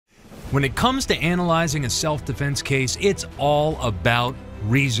When it comes to analyzing a self-defense case, it's all about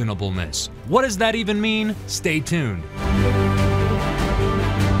reasonableness. What does that even mean? Stay tuned.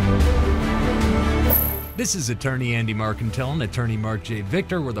 This is attorney Andy Marcantel and attorney Marc J.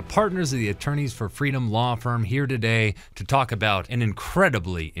 Victor. We're the partners of the Attorneys for Freedom law firm here today to talk about an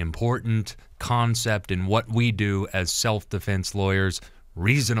incredibly important concept in what we do as self-defense lawyers,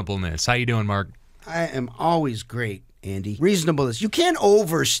 reasonableness. How you doing, Marc? I am always great, Andy. Reasonableness. You can't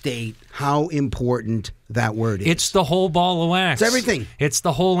overstate how important that word is. It's the whole ball of wax. It's everything. It's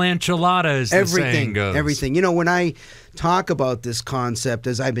the whole enchilada, as the saying goes. Everything. You know, when I talk about this concept,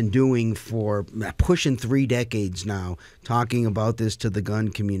 as I've been doing for pushing 3 decades now, talking about this to the gun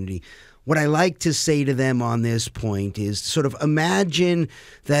community, what I like to say to them on this point is sort of imagine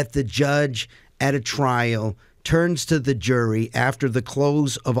that the judge at a trial turns to the jury after the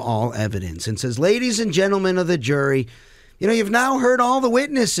close of all evidence and says, ladies and gentlemen of the jury, you know, you've now heard all the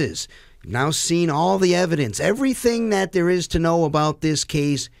witnesses. You've now seen all the evidence. Everything that there is to know about this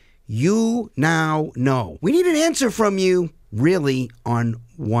case, you now know. We need an answer from you, really, on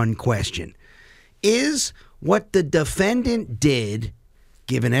one question. Is what the defendant did,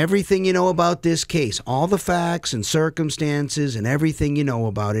 given everything you know about this case, all the facts and circumstances and everything you know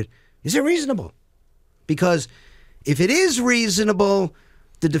about it, is it reasonable? Because if it is reasonable,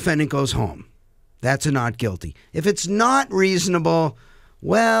 the defendant goes home. That's a not guilty. If it's not reasonable,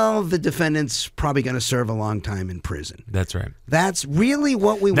 well, the defendant's probably going to serve a long time in prison. That's right. That's really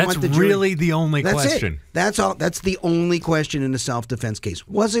what we want the jury. That's really the only question. That's all. That's the only question in a self-defense case.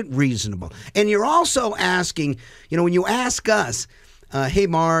 Was it reasonable? And you're also asking, you know, when you ask us, hey,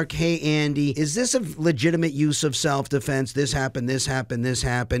 Marc, hey, Andy, is this a legitimate use of self-defense? This happened, this happened, this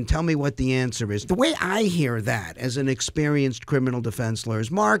happened. Tell me what the answer is. The way I hear that as an experienced criminal defense lawyer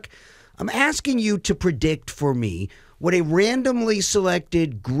is, Marc, I'm asking you to predict for me what a randomly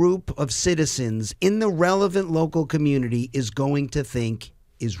selected group of citizens in the relevant local community is going to think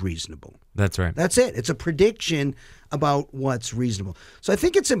is reasonable. That's right. That's it. It's a prediction about what's reasonable. So I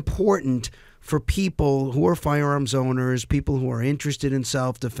think it's important for people who are firearms owners, people who are interested in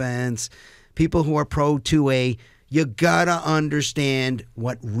self-defense, people who are pro-2A, you gotta understand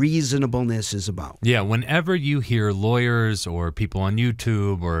what reasonableness is about. Yeah, whenever you hear lawyers or people on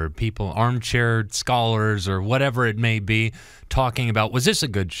YouTube or people, armchair scholars or whatever it may be, talking about, was this a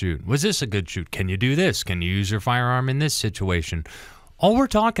good shoot? Was this a good shoot? Can you do this? Can you use your firearm in this situation? All we're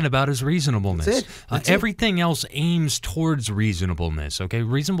talking about is reasonableness. That's it. Everything else aims towards reasonableness, okay?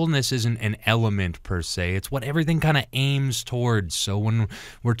 Reasonableness isn't an element per se. It's what everything kind of aims towards. So when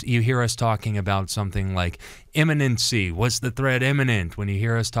you hear us talking about something like imminency, was the threat imminent? When you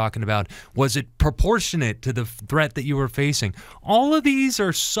hear us talking about, was it proportionate to the threat that you were facing? All of these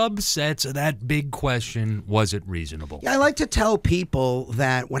are subsets of that big question, was it reasonable? Yeah, I like to tell people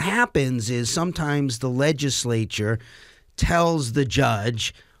that what happens is sometimes the legislature tells the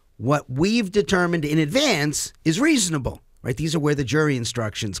judge what we've determined in advance is reasonable, right? These are where the jury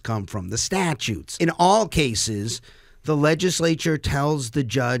instructions come from, the statutes. In all cases, the legislature tells the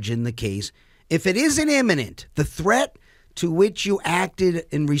judge in the case, if it isn't imminent, the threat to which you acted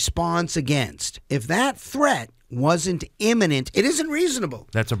in response against, if that threat wasn't imminent, it isn't reasonable.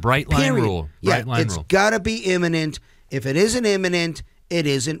 That's a bright line rule. It's got to be imminent. If it isn't imminent, it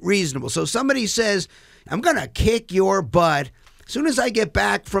isn't reasonable. So somebody says, I'm going to kick your butt as soon as I get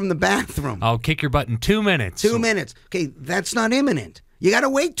back from the bathroom. I'll kick your butt in 2 minutes. 2 minutes. Okay, that's not imminent. You got to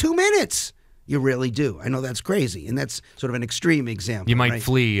wait 2 minutes. You really do. I know that's crazy, and that's sort of an extreme example. You might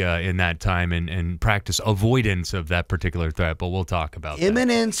flee in that time and practice avoidance of that particular threat, but we'll talk about that.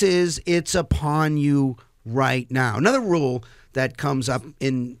 Imminence is it's upon you right now. Another rule that comes up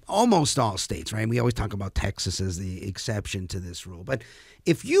in almost all states, right? We always talk about Texas as the exception to this rule. But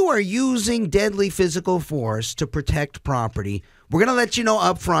if you are using deadly physical force to protect property, we're going to let you know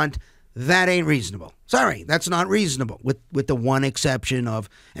up front that ain't reasonable. Sorry, that's not reasonable, with the one exception of,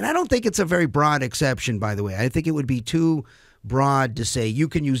 and I don't think it's a very broad exception, by the way. I think it would be too broad to say you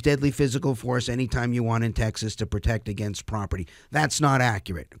can use deadly physical force anytime you want in Texas to protect against property. That's not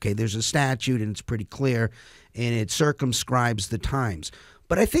accurate. Okay, there's a statute and it's pretty clear and it circumscribes the times.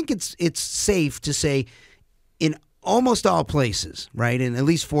 But I think it's safe to say in almost all places, right, in at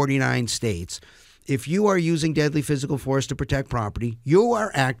least 49 states, if you are using deadly physical force to protect property, you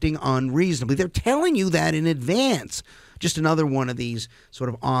are acting unreasonably. They're telling you that in advance. Just another one of these sort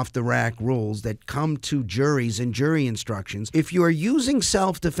of off-the-rack rules that come to juries and jury instructions. If you are using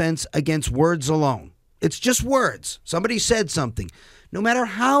self-defense against words alone, it's just words. Somebody said something. No matter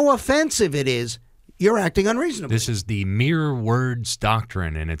how offensive it is, you're acting unreasonably. This is the mere words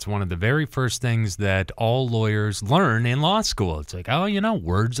doctrine, and it's one of the very first things that all lawyers learn in law school. It's like, oh,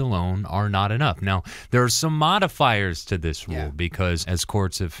 words alone are not enough. Now, there are some modifiers to this rule because, as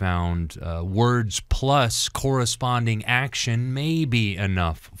courts have found, words plus corresponding action may be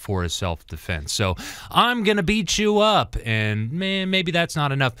enough for a self-defense. So, I'm going to beat you up, and maybe that's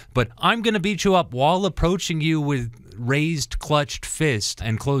not enough, but I'm going to beat you up while approaching you with raised clutched fist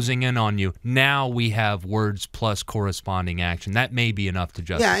and closing in on you. Now we have words plus corresponding action. That may be enough to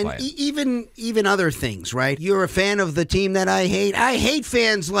justify it. Even other things, right? You're a fan of the team that I hate. I hate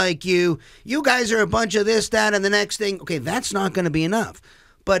fans like you. You guys are a bunch of this, that, and the next thing. Okay, that's not going to be enough.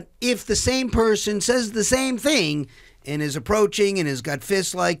 But if the same person says the same thing and is approaching and has got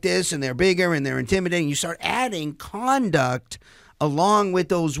fists like this and they're bigger and they're intimidating, you start adding conduct along with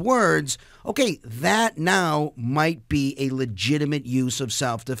those words, okay, that now might be a legitimate use of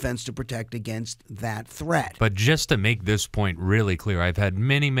self-defense to protect against that threat. But just to make this point really clear, I've had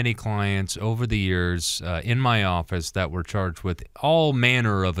many, many clients over the years in my office that were charged with all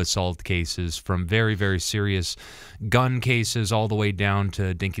manner of assault cases, from very, very serious gun cases all the way down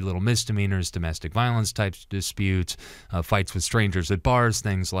to dinky little misdemeanors, domestic violence type disputes, fights with strangers at bars,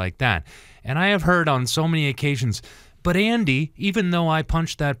 things like that. And I have heard on so many occasions, but Andy, even though I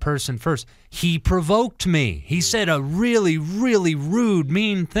punched that person first, he provoked me. He said a really, really rude,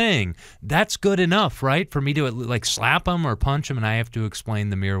 mean thing. That's good enough, right, for me to like slap him or punch him, and I have to explain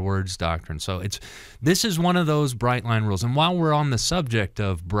the mere words doctrine. So this is one of those bright line rules. And while we're on the subject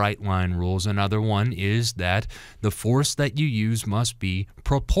of bright line rules, another one is that the force that you use must be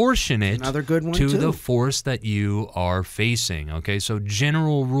proportionate another good one to too. The force that you are facing. Okay, so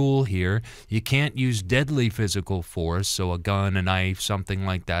general rule here, you can't use deadly physical force, so a gun, a knife, something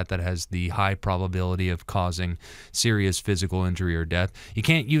like that has the high probability of causing serious physical injury or death. You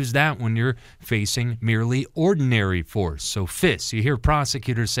can't use that when you're facing merely ordinary force. So fists, you hear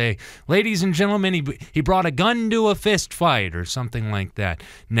prosecutors say, ladies and gentlemen, he brought a gun to a fist fight or something like that.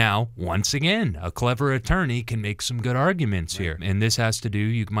 Now, once again, a clever attorney can make some good arguments here. And this has to do,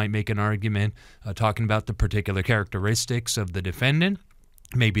 you might make an argument talking about the particular characteristics of the defendant.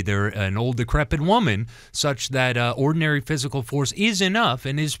 Maybe they're an old, decrepit woman, such that ordinary physical force is enough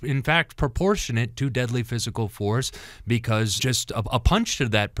and is, in fact, proportionate to deadly physical force, because just a punch to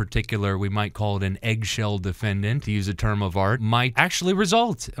that particular, we might call it an eggshell defendant, to use a term of art, might actually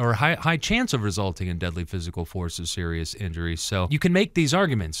result, or high chance of resulting in deadly physical force or serious injury. So you can make these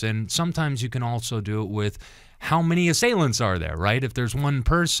arguments, and sometimes you can also do it with how many assailants are there, right? If there's one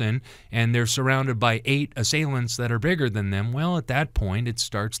person and they're surrounded by 8 assailants that are bigger than them, well, at that point, it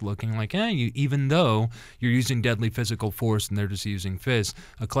starts looking like, even though you're using deadly physical force and they're just using fists,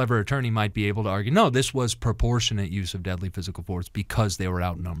 a clever attorney might be able to argue, no, this was proportionate use of deadly physical force because they were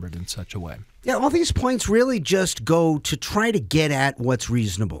outnumbered in such a way. Yeah, all these points really just go to try to get at what's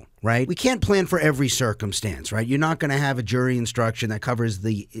reasonable, right? We can't plan for every circumstance, right? You're not going to have a jury instruction that covers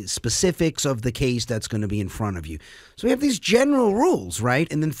the specifics of the case that's going to be in front of you. So we have these general rules,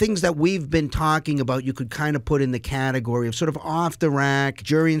 right? And then things that we've been talking about, you could kind of put in the category of sort of off-the-rack,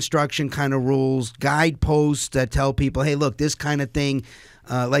 jury instruction kind of rules, guideposts that tell people, hey, look, this kind of thing.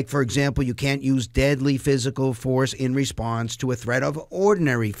 Like, for example, you can't use deadly physical force in response to a threat of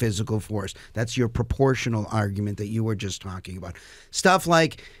ordinary physical force. That's your proportional argument that you were just talking about. Stuff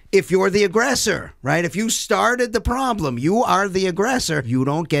like, if you're the aggressor, right? If you started the problem, you are the aggressor, you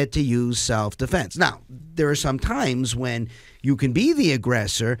don't get to use self-defense. Now, there are some times when you can be the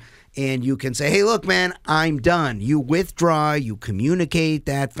aggressor and you can say, hey, look, man, I'm done. You withdraw, you communicate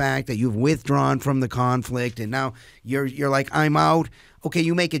that fact that you've withdrawn from the conflict, and now you're like, I'm out. Okay,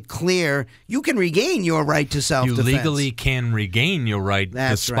 you make it clear you can regain your right to self-defense. You legally can regain your right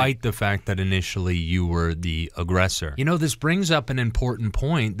despite the fact that initially you were the aggressor. You know, this brings up an important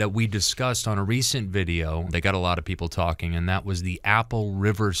point that we discussed on a recent video that got a lot of people talking, and that was the Apple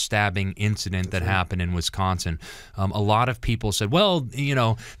River stabbing incident that happened in Wisconsin. A lot of people said, well,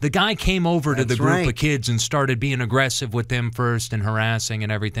 the guy came over to the group of kids and started being aggressive with them first and harassing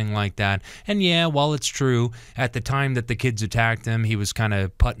and everything like that. And yeah, while it's true, at the time that the kids attacked him, he was kind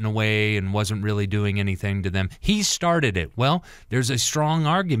of putting away and wasn't really doing anything to them. He started it. Well, there's a strong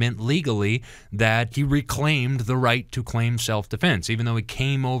argument legally that he reclaimed the right to claim self-defense. Even though he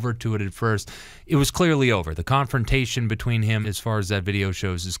came over to it at first, it was clearly over. The confrontation between him, as far as that video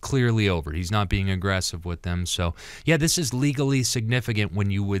shows, is clearly over. He's not being aggressive with them. So, yeah, this is legally significant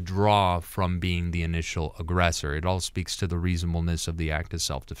when you withdraw from being the initial aggressor. It all speaks to the reasonableness of the act of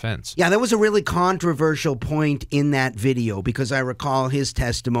self-defense. Yeah, that was a really controversial point in that video, because I recall recall, his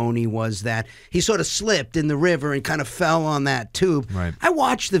testimony was that he sort of slipped in the river and kind of fell on that tube. Right. I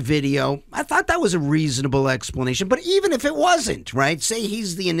watched the video. I thought that was a reasonable explanation. But even if it wasn't, right, say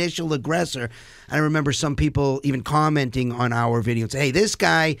he's the initial aggressor. I remember some people even commenting on our video and say, hey, this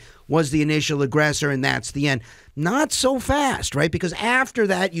guy was the initial aggressor and that's the end. Not so fast, right? Because after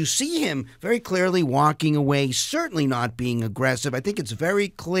that, you see him very clearly walking away, certainly not being aggressive. I think it's very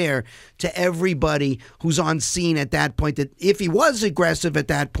clear to everybody who's on scene at that point that if he was aggressive at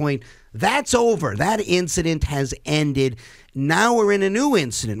that point, that's over. That incident has ended. Now we're in a new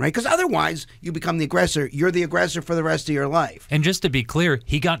incident, right? Because otherwise, you become the aggressor. You're the aggressor for the rest of your life. And just to be clear,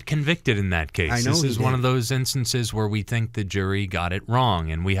 he got convicted in that case. I know this is one of those instances where we think the jury got it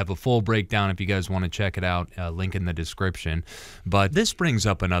wrong, and we have a full breakdown if you guys want to check it out, link in the description. But this brings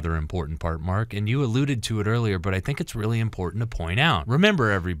up another important part, Mark, and you alluded to it earlier, but I think it's really important to point out. Remember,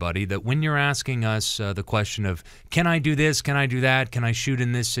 everybody, that when you're asking us the question of, can I do this, can I do that, can I shoot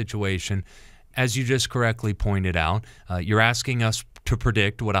in this situation, as you just correctly pointed out, you're asking us to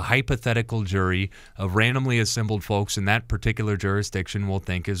predict what a hypothetical jury of randomly assembled folks in that particular jurisdiction will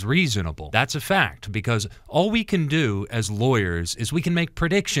think is reasonable. That's a fact, because all we can do as lawyers is we can make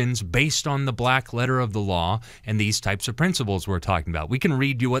predictions based on the black letter of the law and these types of principles we're talking about. We can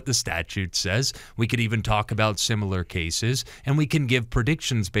read you what the statute says. We could even talk about similar cases, and we can give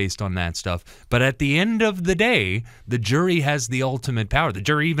predictions based on that stuff. But at the end of the day, the jury has the ultimate power. The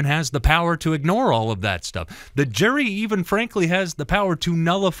jury even has the power to ignore all of that stuff. The jury even, frankly, has the power to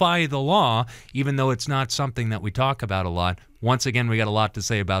nullify the law, even though it's not something that we talk about a lot. Once again, we got a lot to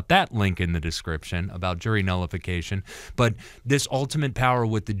say about that, link in the description, about jury nullification. But this ultimate power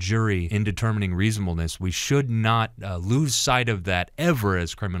with the jury in determining reasonableness, we should not lose sight of that ever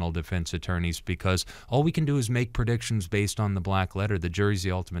as criminal defense attorneys, because all we can do is make predictions based on the black letter. The jury's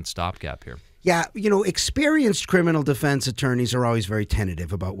the ultimate stopgap here. Yeah, you know, experienced criminal defense attorneys are always very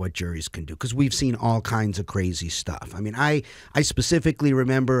tentative about what juries can do because we've seen all kinds of crazy stuff. I mean, I specifically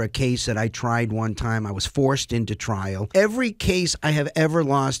remember a case that I tried one time. I was forced into trial. Every case I have ever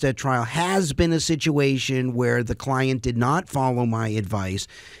lost at trial has been a situation where the client did not follow my advice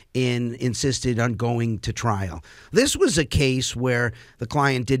and insisted on going to trial. This was a case where the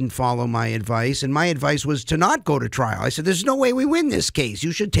client didn't follow my advice, and my advice was to not go to trial. I said, there's no way we win this case.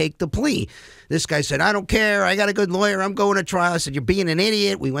 You should take the plea. This guy said, I don't care. I got a good lawyer. I'm going to trial. I said, you're being an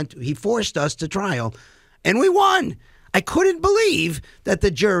idiot. He forced us to trial, and we won. I couldn't believe that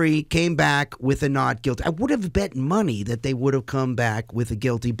the jury came back with a not guilty. I would have bet money that they would have come back with a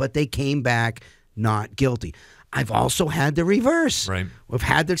guilty, but they came back not guilty. I've also had the reverse. Right. We've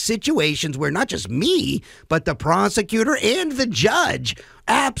had the situations where not just me, but the prosecutor and the judge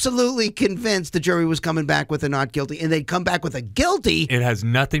absolutely convinced the jury was coming back with a not guilty, and they'd come back with a guilty. It has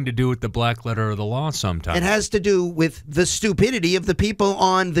nothing to do with the black letter of the law sometimes. It has to do with the stupidity of the people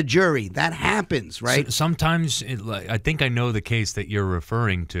on the jury. That happens, right? Sometimes, I think I know the case that you're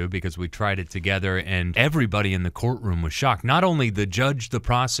referring to because we tried it together, and everybody in the courtroom was shocked. Not only the judge, the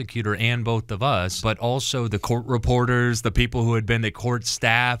prosecutor, and both of us, but also the court reporters, the people who had been the court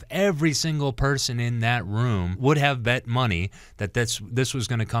staff. Every single person in that room would have bet money that this was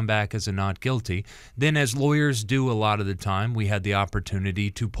going to come back as a not guilty. Then, as lawyers do a lot of the time, we had the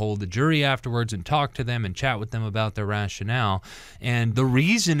opportunity to poll the jury afterwards and talk to them and chat with them about their rationale. And the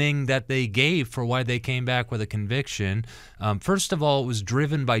reasoning that they gave for why they came back with a conviction, first of all, it was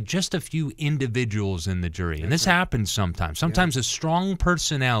driven by just a few individuals in the jury. And this happens sometimes. Sometimes a strong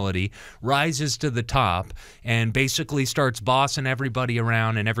personality rises to the top and basically starts bossing everybody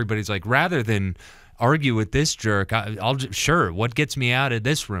around, and everybody's like, rather than argue with this jerk, sure, what gets me out of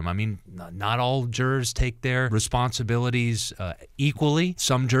this room? I mean, not all jurors take their responsibilities equally.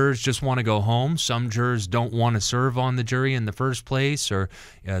 Some jurors just want to go home. Some jurors don't want to serve on the jury in the first place, or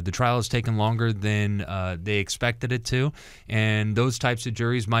the trial has taken longer than they expected it to. And those types of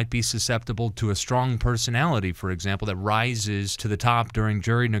juries might be susceptible to a strong personality, for example, that rises to the top during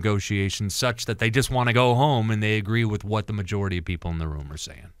jury negotiations such that they just want to go home and they agree with what the majority of people in the room are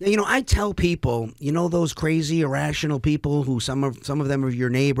saying. You know, I tell people, you know, those crazy, irrational people who some of them are your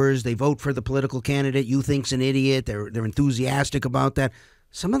neighbors, they vote for the political candidate you think's an idiot, they're enthusiastic about that.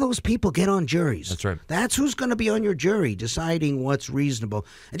 Some of those people get on juries. That's right. That's who's going to be on your jury, deciding what's reasonable.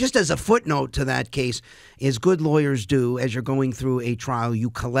 And just as a footnote to that case, as good lawyers do, as you're going through a trial, you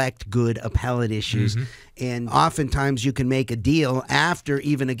collect good appellate issues. And oftentimes you can make a deal after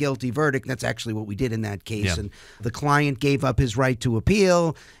even a guilty verdict. That's actually what we did in that case. Yeah. And the client gave up his right to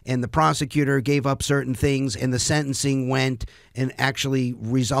appeal, and the prosecutor gave up certain things, and the sentencing went and actually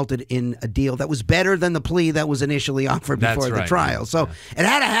resulted in a deal that was better than the plea that was initially offered before the trial. So it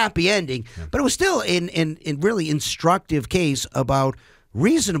had a happy ending, but it was still in really instructive case about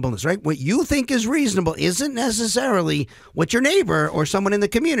reasonableness, right? What you think is reasonable isn't necessarily what your neighbor or someone in the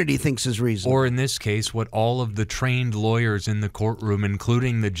community thinks is reasonable. Or in this case, what all of the trained lawyers in the courtroom,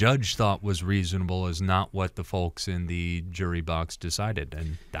 including the judge, thought was reasonable is not what the folks in the jury box decided.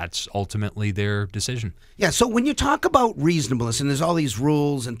 And that's ultimately their decision. Yeah, so when you talk about reasonableness, and there's all these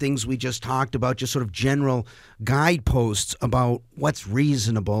rules and things we just talked about, just sort of general guideposts about what's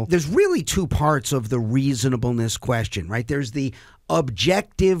reasonable, there's really two parts of the reasonableness question, right? There's the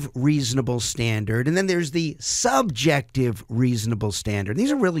objective reasonable standard, and then there's the subjective reasonable standard.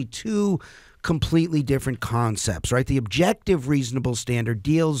 These are really two completely different concepts, right? The objective reasonable standard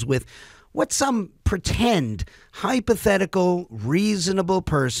deals with what some pretend hypothetical reasonable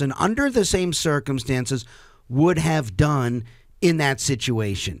person under the same circumstances would have done in that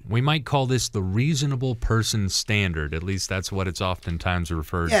situation. We might call this the reasonable person standard. At least that's what it's oftentimes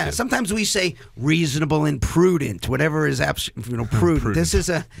referred to. Yeah, sometimes we say reasonable and prudent, whatever is prudent. This is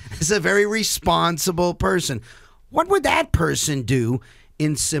a very responsible person. What would that person do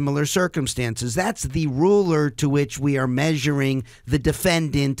in similar circumstances? That's the ruler to which we are measuring the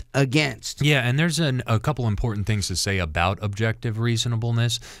defendant against. Yeah, and there's a couple important things to say about objective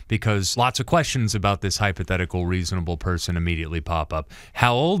reasonableness, because lots of questions about this hypothetical reasonable person immediately pop up.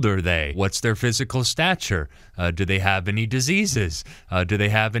 How old are they? What's their physical stature? Do they have any diseases? Do they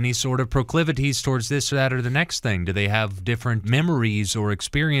have any sort of proclivities towards this or that or the next thing? Do they have different memories or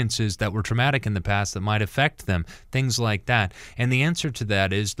experiences that were traumatic in the past that might affect them? Things like that. And the answer to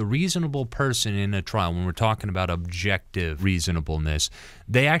that is the reasonable person in a trial, when we're talking about objective reasonableness,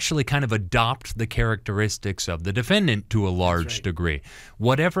 they actually kind of adopt the characteristics of the defendant to a large degree.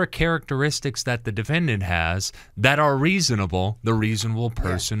 Whatever characteristics that the defendant has that are reasonable, the reasonable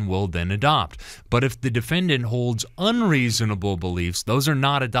person will then adopt. But if the defendant holds unreasonable beliefs, those are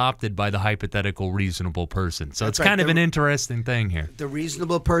not adopted by the hypothetical reasonable person. So it's kind of an interesting thing here. The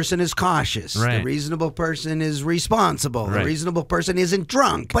reasonable person is cautious. The reasonable person is responsible. The reasonable person isn't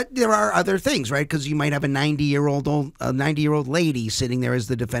drunk. But there are other things, right? Because you might have a 90-year-old lady sitting there as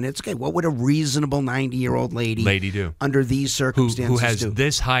the defendant. It's okay, what would a reasonable 90-year-old lady do under these circumstances who has do?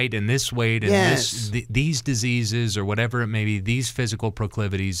 this height and this weight and these diseases or whatever it may be, these physical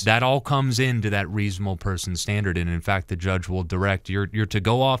proclivities, that all comes into that reasonable person standard. And in fact, the judge will direct you're to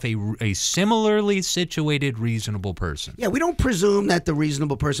go off a similarly situated reasonable person. Yeah, we don't presume that the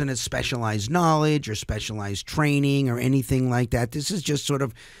reasonable person has specialized knowledge or specialized training or anything like that. This is just sort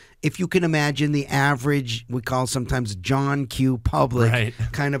of, if you can imagine the average, we call sometimes John Q. Public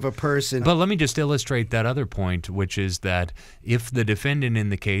kind of a person. But let me just illustrate that other point, which is that if the defendant in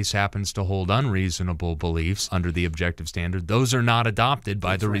the case happens to hold unreasonable beliefs under the objective standard, those are not adopted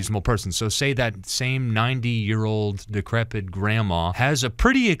by the reasonable person. So say that same 90-year-old decrepit grandma has a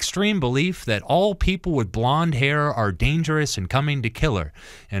pretty extreme belief that all people with blonde hair are dangerous and coming to kill her.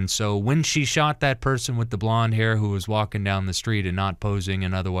 And so when she shot that person with the blonde hair who was walking down the street and not posing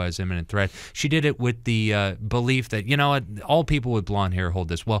an otherwise imminent threat, she did it with the belief that, you know what, all people with blonde hair hold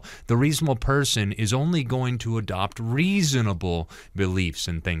this. Well, the reasonable person is only going to adopt reasonable beliefs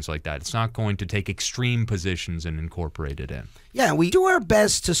and things like that. It's not going to take extreme positions and incorporate it in. Yeah, we do our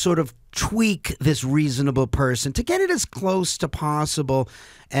best to sort of tweak this reasonable person to get it as close to possible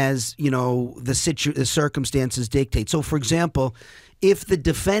as, you know, the circumstances dictate. So, for example, if the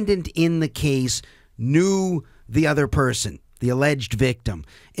defendant in the case knew the other person, the alleged victim,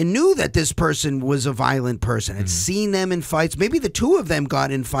 and knew that this person was a violent person, had seen them in fights. Maybe the two of them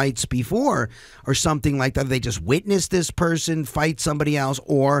got in fights before or something like that. They just witnessed this person fight somebody else,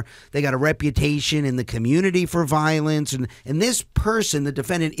 or they got a reputation in the community for violence. And this person, the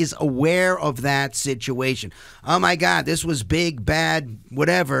defendant, is aware of that situation. Oh, my God, this was big, bad,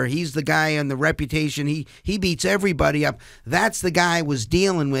 whatever. He's the guy on the reputation. He beats everybody up. That's the guy I was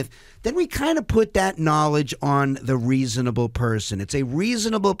dealing with. Then we kind of put that knowledge on the reasonable person. It's a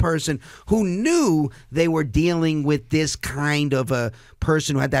reasonable person who knew they were dealing with this kind of a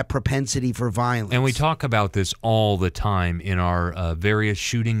person who had that propensity for violence. And we talk about this all the time in our various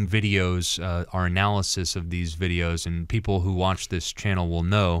shooting videos, our analysis of these videos, and people who watch this channel will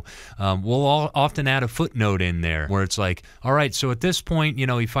know. We'll often add a footnote in there where it's like, all right, so at this point, you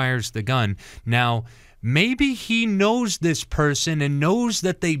know, he fires the gun. Now, maybe he knows this person and knows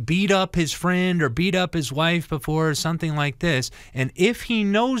that they beat up his friend or beat up his wife before or something like this. And if he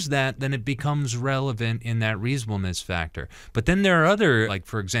knows that, then it becomes relevant in that reasonableness factor. But then there are other, like,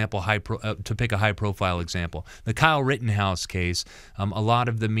 for example, to pick a high-profile example, the Kyle Rittenhouse case. A lot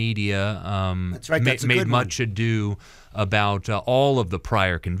of the media made much ado about all of the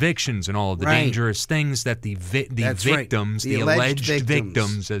prior convictions and all of the dangerous things that the victims, the alleged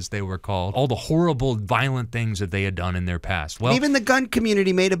victims, as they were called, all the horrible, violent things that they had done in their past. Well, even the gun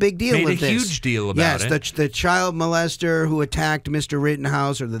community made a big deal with this. Made a huge deal about it. Yes, the child molester who attacked Mr.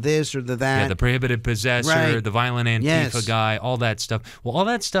 Rittenhouse, or the this or the that. Yeah, the prohibited possessor, the violent Antifa guy, all that stuff. Well, all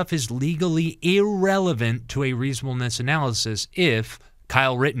that stuff is legally irrelevant to a reasonableness analysis if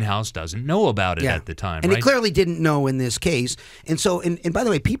Kyle Rittenhouse doesn't know about it at the time. And he clearly didn't know in this case. And so, and by the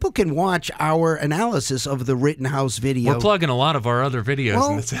way, people can watch our analysis of the Rittenhouse video. We're plugging a lot of our other videos.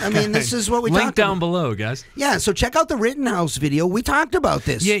 Well, I mean, this is what we link down below, guys. Yeah, so check out the Rittenhouse video. We talked about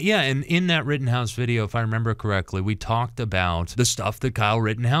this. Yeah, and in that Rittenhouse video, if I remember correctly, we talked about the stuff that Kyle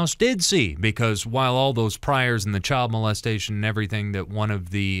Rittenhouse did see, because while all those priors and the child molestation and everything that one of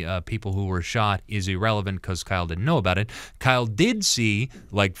the people who were shot is irrelevant because Kyle didn't know about it, Kyle did see,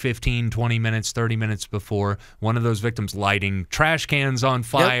 like 15, 20 minutes, 30 minutes before, one of those victims lighting trash cans on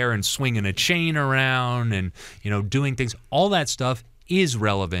fire and swinging a chain around and, doing things. All that stuff is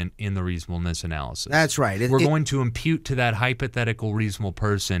relevant in the reasonableness analysis. That's right. We're going to impute to that hypothetical reasonable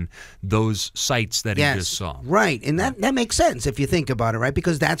person those sights that he just saw. Right, and that makes sense if you think about it, right?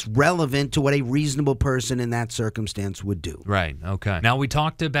 Because that's relevant to what a reasonable person in that circumstance would do. Right, okay. Now, we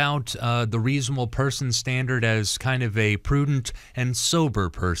talked about the reasonable person standard as kind of a prudent and sober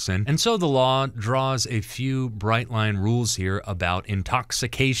person, and so the law draws a few bright line rules here about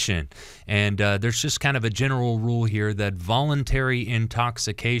intoxication, and there's just kind of a general rule here that voluntary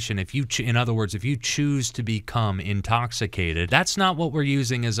intoxication, in other words, if you choose to become intoxicated, that's not what we're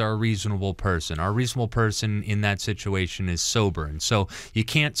using as our reasonable person. Our reasonable person in that situation is sober. And so you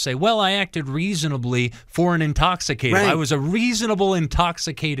can't say, well, I acted reasonably for an intoxicated. Right. I was a reasonable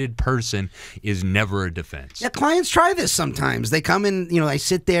intoxicated person is never a defense. Yeah, clients try this sometimes. They come in, I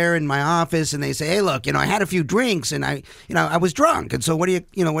sit there in my office and they say, hey, look, I had a few drinks and I was drunk. And so what do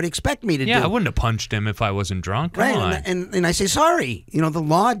you expect me to do? Yeah, I wouldn't have punched him if I wasn't drunk. Come on. And I say, sorry. The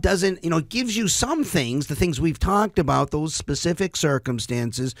law doesn't, it gives you some things, the things we've talked about, those specific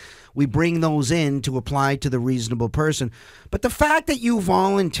circumstances, we bring those in to apply to the reasonable person. But the fact that you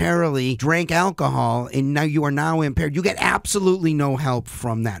voluntarily drank alcohol and now you are now impaired, you get absolutely no help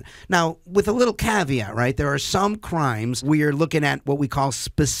from that. Now, with a little caveat, right? There are some crimes where you're looking at what we call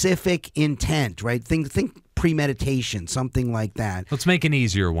specific intent, right? Think premeditation, something like that. Let's make an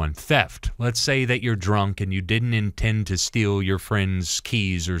easier one. Theft. Let's say that you're drunk and you didn't intend to steal your friend's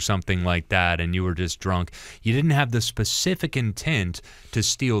keys or something like that, and you were just drunk. You didn't have the specific intent to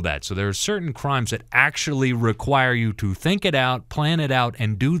steal that. So there are certain crimes that actually require you to think it out, plan it out,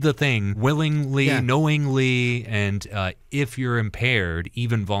 and do the thing willingly, knowingly, and if you're impaired,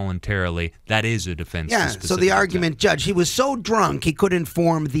 even voluntarily, that is a defense. Yeah, so the argument, Judge, he was so drunk he couldn't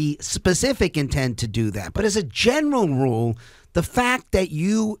form the specific intent to do that. But as a general rule, the fact that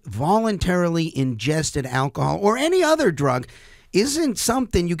you voluntarily ingested alcohol or any other drug isn't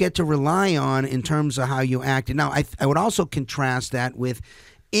something you get to rely on in terms of how you acted. Now, I would also contrast that with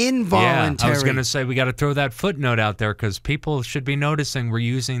involuntary. Yeah, I was going to say we got to throw that footnote out there because people should be noticing we're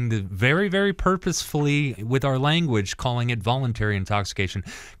using the very, very purposefully with our language calling it voluntary intoxication,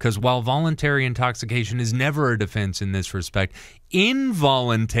 because while voluntary intoxication is never a defense in this respect,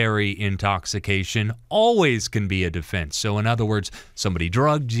 involuntary intoxication always can be a defense. So in other words, somebody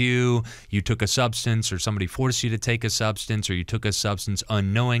drugged you, you took a substance, or somebody forced you to take a substance, or you took a substance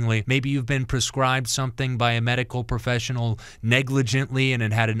unknowingly. Maybe you've been prescribed something by a medical professional negligently and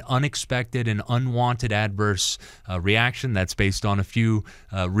it had an unexpected and unwanted adverse reaction. That's based on a few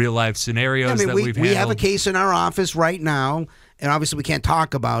real-life scenarios that we've handled. We have a case in our office right now, and obviously we can't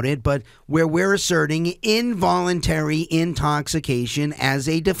talk about it, but where we're asserting involuntary intoxication as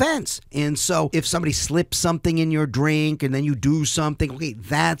a defense. And so if somebody slips something in your drink and then you do something, okay,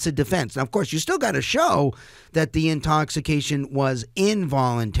 that's a defense. Now, of course, you still got to show that the intoxication was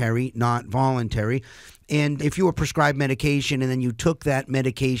involuntary, not voluntary. And if you were prescribed medication and then you took that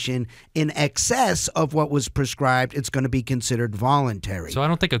medication in excess of what was prescribed, it's going to be considered voluntary. So I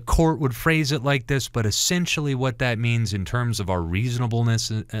don't think a court would phrase it like this, but essentially what that means in terms of our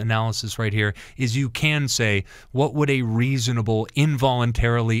reasonableness analysis right here is you can say, what would a reasonable,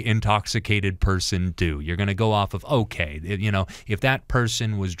 involuntarily intoxicated person do? You're going to go off of, okay, if that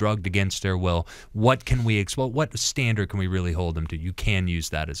person was drugged against their will, what standard can we really hold them to? You can use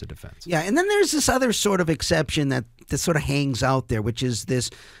that as a defense. Yeah, and then there's this other sort of exception that sort of hangs out there, which is this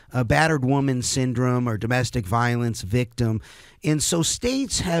battered woman syndrome or domestic violence victim. And so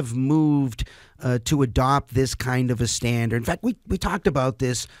states have moved to adopt this kind of a standard. In fact, we talked about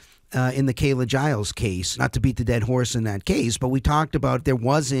this in the Kayla Giles case, not to beat the dead horse in that case, but we talked about there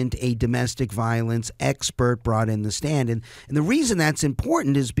wasn't a domestic violence expert brought in the stand. And the reason that's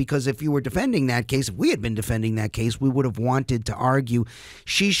important is because if you were defending that case, if we had been defending that case, we would have wanted to argue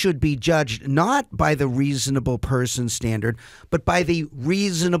she should be judged not by the reasonable person standard, but by the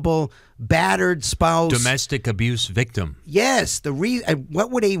reasonable battered spouse. Domestic abuse victim. Yes. What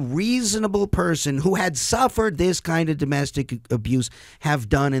would a reasonable person who had suffered this kind of domestic abuse have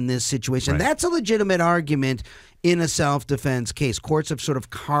done in this situation? Right. That's a legitimate argument in a self-defense case. Courts have sort of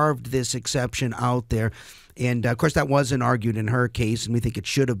carved this exception out there. And, of course, that wasn't argued in her case, and we think it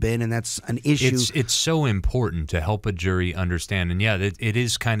should have been, and that's an issue. It's so important to help a jury understand. And, yeah, it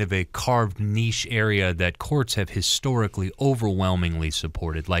is kind of a carved niche area that courts have historically overwhelmingly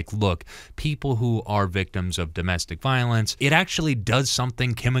supported. Like, look, people who are victims of domestic violence, it actually does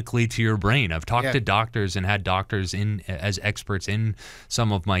something chemically to your brain. I've talked to doctors and had doctors as experts in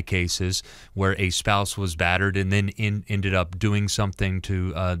some of my cases where a spouse was battered and then ended up doing something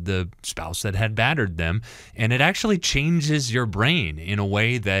to the spouse that had battered them. And it actually changes your brain in a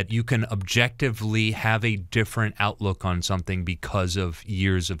way that you can objectively have a different outlook on something because of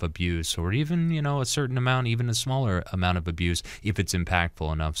years of abuse, or even, a certain amount, even a smaller amount of abuse, if it's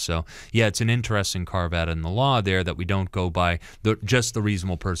impactful enough. So, yeah, it's an interesting carve out in the law there that we don't go by just the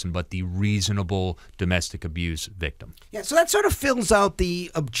reasonable person, but the reasonable domestic abuse victim. Yeah, so that sort of fills out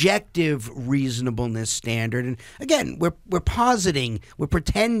the objective reasonableness standard. And again, we're pretending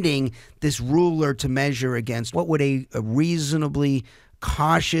this ruler to measure against what would a reasonably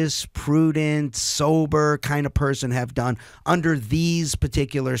cautious, prudent, sober kind of person have done under these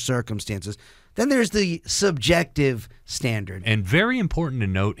particular circumstances. Then there's the subjective standard. And very important to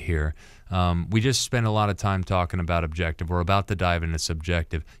note here, we just spent a lot of time talking about objective. We're about to dive into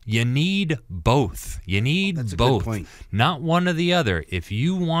subjective. You need both. You need That's both. A good point. Not one or the other. If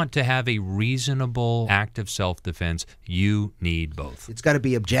you want to have a reasonable act of self-defense, you need both. It's got to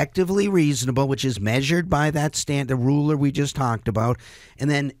be objectively reasonable, which is measured by that the ruler we just talked about, and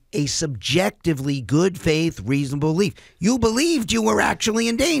then a subjectively good faith, reasonable belief. You believed you were actually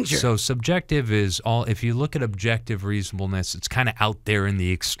in danger. So subjective is all, if you look at objective reasonableness, it's kind of out there in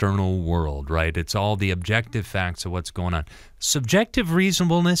the external world, right? It's all the objective facts of what's going on. Subjective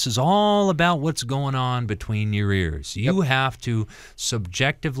reasonableness is all about what's going on between your ears. You have to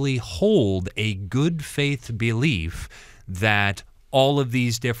subjectively hold a good faith belief that all of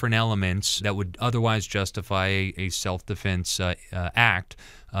these different elements that would otherwise justify a self-defense act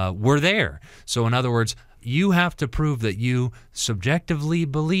were there. So in other words, you have to prove that you subjectively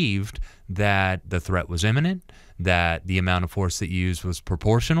believed that the threat was imminent, that the amount of force that you used was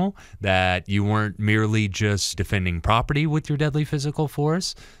proportional, that you weren't merely just defending property with your deadly physical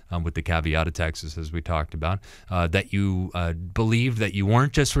force, with the caveat of Texas, as we talked about, that you believed that you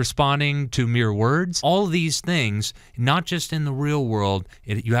weren't just responding to mere words. All of these things, not just in the real world,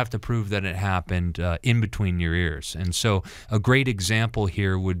 you have to prove that it happened in between your ears. And so a great example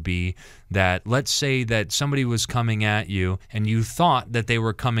here would be that, let's say that somebody was coming at you and you thought that they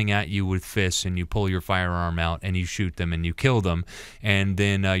were coming at you with fists, and you pull your firearm out and you shoot them and you kill them, and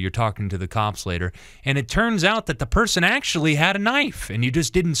then you're talking to the cops later, and it turns out that the person actually had a knife and you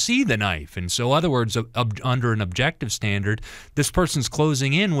just didn't see the knife. And so, in other words, under an objective standard, this person's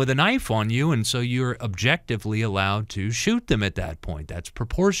closing in with a knife on you, and so you're objectively allowed to shoot them at that point. That's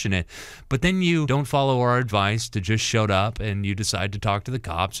proportionate. But then you don't follow our advice to just shut up, and you decide to talk to the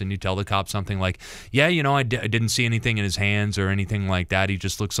cops, and you tell the cops something like, yeah, I didn't see anything in his hands or anything like that. He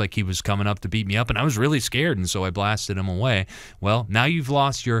just looks like he was coming up to beat me up, and I was really scared, and so I blasted him away. Well, now you've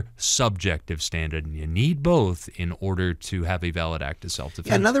lost your subjective standard, and you need both in order to have a valid act of self-defense.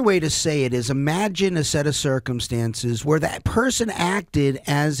 Yeah, another way to say it is, imagine a set of circumstances where that person acted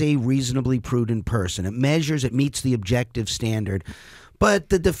as a reasonably prudent person. It meets the objective standard, but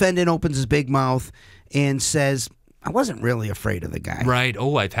the defendant opens his big mouth and says, I wasn't really afraid of the guy. Right.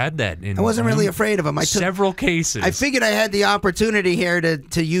 Oh, I've had that. I wasn't really afraid of him. I took several cases. I figured I had the opportunity here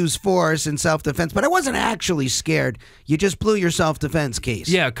to use force in self-defense, but I wasn't actually scared. You just blew your self-defense case.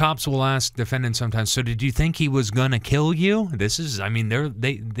 Yeah, cops will ask defendants sometimes, so did you think he was going to kill you? This is, I mean,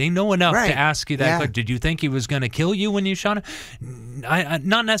 they know enough to ask you that. Yeah. But did you think he was going to kill you when you shot him?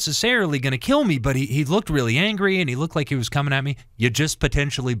 Not necessarily going to kill me, but he looked really angry and he looked like he was coming at me. You just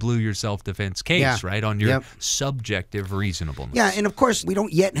potentially blew your self-defense case, right, on your subjective reasonableness. Yeah, and of course, we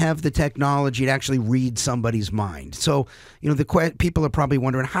don't yet have the technology to actually read somebody's mind. So, people are probably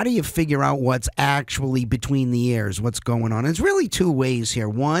wondering, how do you figure out what's actually between the ears, what's going on? And it's really two ways here.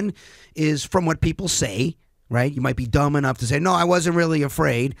 One is from what people say, right? You might be dumb enough to say, no, I wasn't really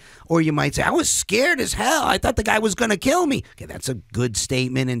afraid. Or you might say, I was scared as hell. I thought the guy was going to kill me. Okay, that's a good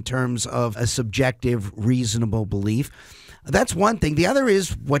statement in terms of a subjective, reasonable belief. That's one thing. The other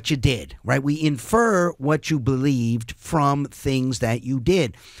is what you did, right? We infer what you believed from things that you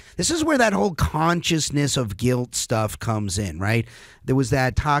did. This is where that whole consciousness of guilt stuff comes in, right? There was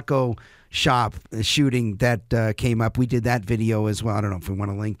that taco shop shooting that came up. We did that video as well. I don't know if we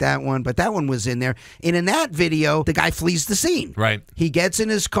want to link that one, but that one was in there. And in that video, the guy flees the scene. Right. He gets in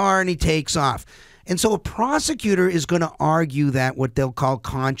his car and he takes off. And so a prosecutor is going to argue that what they'll call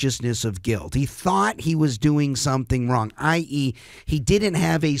consciousness of guilt. He thought he was doing something wrong, i.e., he didn't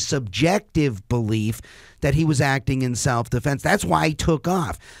have a subjective belief that he was acting in self-defense. That's why he took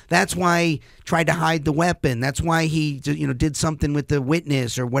off. That's why he tried to hide the weapon. That's why he did something with the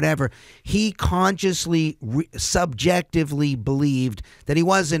witness or whatever. He consciously, subjectively believed that he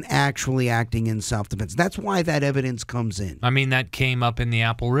wasn't actually acting in self-defense. That's why that evidence comes in. I mean, that came up in the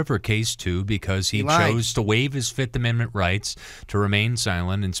Apple River case, too, because he chose to waive his Fifth Amendment rights to remain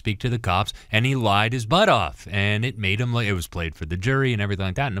silent and speak to the cops, and he lied his butt off. And it made him, it was played for the jury and everything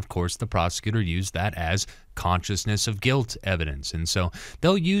like that. And, of course, the prosecutor used that as consciousness of guilt evidence. And so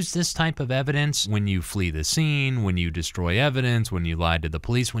they'll use this type of evidence when you flee the scene, when you destroy evidence, when you lie to the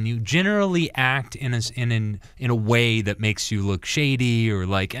police, when you generally act in a way that makes you look shady or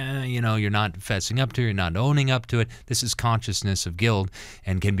like, you're not fessing up to it, you're not owning up to it. This is consciousness of guilt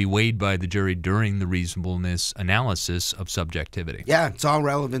and can be weighed by the jury during the reasonableness analysis of subjectivity. Yeah, it's all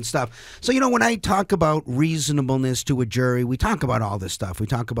relevant stuff. So, when I talk about reasonableness to a jury, we talk about all this stuff. We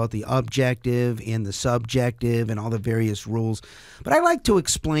talk about the objective and the subjective and all the various rules. But I like to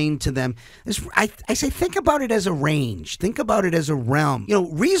explain to them, I say, think about it as a range. Think about it as a realm.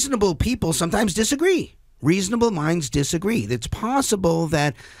 Reasonable people sometimes disagree. Reasonable minds disagree. It's possible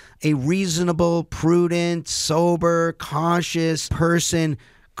that a reasonable, prudent, sober, cautious person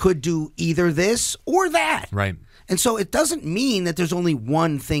could do either this or that. Right. And so it doesn't mean that there's only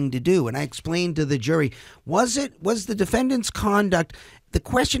one thing to do. And I explained to the jury, was the defendant's conduct, the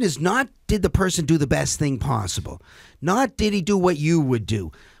question is not did the person do the best thing possible, not did he do what you would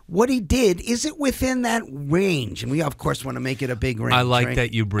do. What he did, is it within that range? And we, of course, want to make it a big range. I like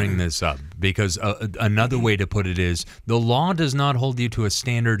that you bring this up because another way to put it is the law does not hold you to a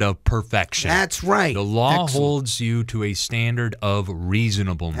standard of perfection. That's right. The law holds you to a standard of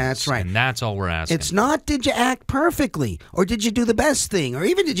reasonableness. That's right. And that's all we're asking. It's not did you act perfectly or did you do the best thing or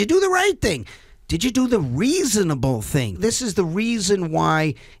even did you do the right thing. Did you do the reasonable thing? This is the reason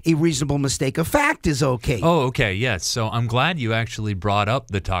why a reasonable mistake of fact is okay. Oh, okay, yes. So I'm glad you actually brought up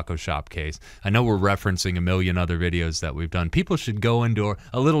the taco shop case. I know we're referencing a million other videos that we've done. People should go into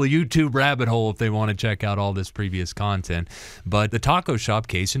a little YouTube rabbit hole if they want to check out all this previous content. But the taco shop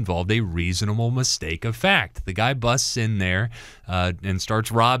case involved a reasonable mistake of fact. The guy busts in there and starts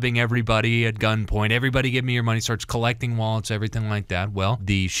robbing everybody at gunpoint. Everybody give me your money. Starts collecting wallets, everything like that. Well,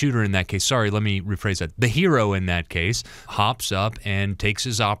 the shooter in that case, let me rephrase that. The hero in that case hops up and takes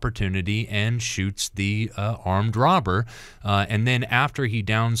his opportunity and shoots the armed robber. And then after he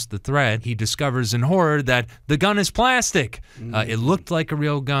downs the threat, he discovers in horror that the gun is plastic. It looked like a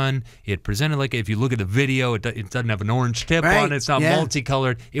real gun. It presented like, if you look at the video, it doesn't have an orange tip on it. It's not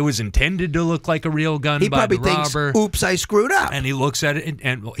multicolored. It was intended to look like a real gun by the robber. He probably thinks, oops, I screwed up. And he looks at it,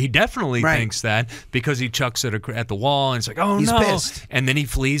 and he definitely thinks that because he chucks it at the wall, and it's like, oh, he's no. Pissed. And then he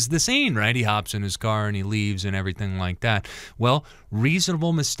flees the scene, right? He hops in his car, and he leaves, and everything like that. Well,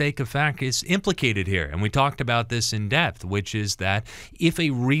 reasonable mistake of fact is implicated here, and we talked about this in depth, which is that if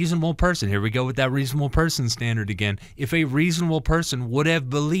a reasonable person, here we go with that reasonable person standard again, if a reasonable person would have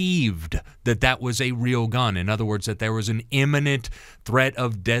believed that that was a real gun, in other words, that there was an imminent threat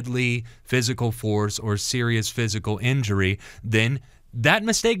of deadly physical force or serious physical injury, then that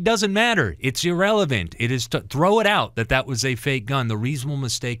mistake doesn't matter. It's irrelevant. It is to throw it out that was a fake gun. The reasonable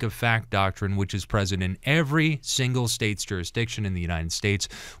mistake of fact doctrine, which is present in every single state's jurisdiction in the United States,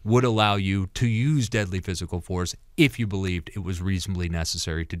 would allow you to use deadly physical force if you believed it was reasonably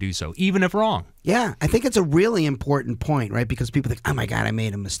necessary to do so, even if wrong. Yeah, I think it's a really important point, right? Because people think, oh my God, I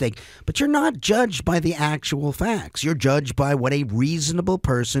made a mistake. But you're not judged by the actual facts. You're judged by what a reasonable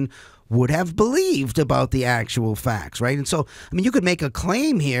person would have believed about the actual facts, right? And so, I mean, you could make a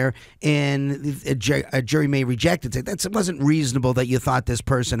claim here, and a jury may reject it. Say, it wasn't reasonable that you thought this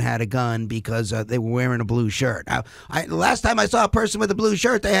person had a gun because they were wearing a blue shirt. Last time I saw a person with a blue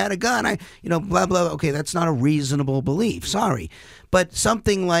shirt, they had a gun. Blah, blah. Okay, that's not a reasonable belief. Sorry. But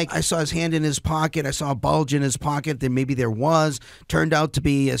something like I saw his hand in his pocket, I saw a bulge in his pocket, then maybe there turned out to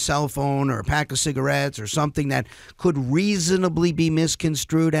be a cell phone or a pack of cigarettes or something that could reasonably be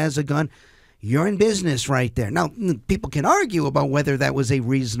misconstrued as a gun. You're in business right there. Now, people can argue about whether that was a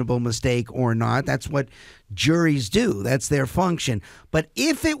reasonable mistake or not. That's what juries do. That's their function. But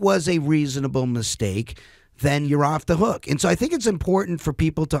if it was a reasonable mistake, then you're off the hook. And so I think it's important for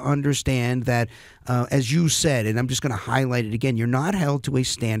people to understand that, as you said, and I'm just going to highlight it again, you're not held to a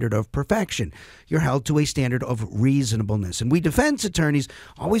standard of perfection. You're held to a standard of reasonableness. And we defense attorneys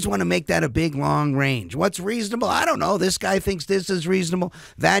always want to make that a big, long range. What's reasonable? I don't know. This guy thinks this is reasonable.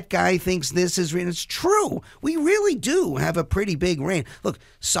 That guy thinks this is reasonable. It's true. We really do have a pretty big range. Look,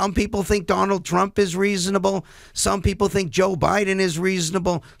 some people think Donald Trump is reasonable. Some people think Joe Biden is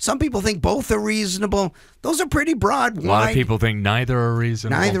reasonable. Some people think both are reasonable. Those are pretty broad. A lot of people think neither are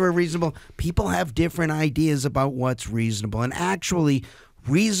reasonable. Neither are reasonable. People have different ideas about what's reasonable. And actually,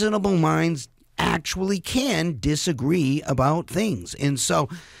 reasonable minds actually can disagree about things. And so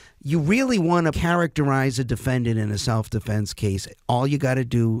you really want to characterize a defendant in a self-defense case. All you got to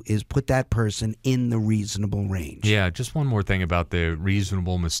do is put that person in the reasonable range. Yeah, just one more thing about the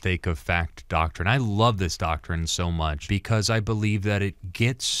reasonable mistake of fact doctrine. I love this doctrine so much because I believe that it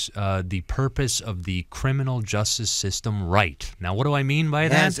gets the purpose of the criminal justice system right. Now, what do I mean by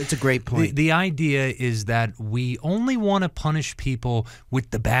that? Yes, it's a great point. The idea is that we only want to punish people with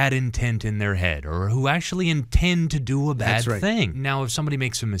the bad intent in their head or who actually intend to do a bad thing. Now, if somebody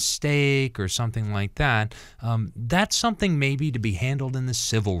makes a mistake or something like that, that's something maybe to be handled in the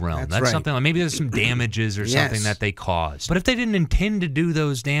civil realm. That's something like maybe there's some damages or something that they caused. But if they didn't intend to do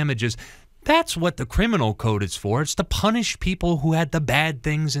those damages, that's what the criminal code is for. It's to punish people who had the bad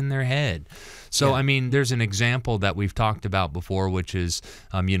things in their head. So, I mean, there's an example that we've talked about before, which is,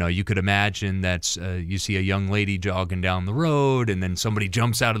 you could imagine that you see a young lady jogging down the road and then somebody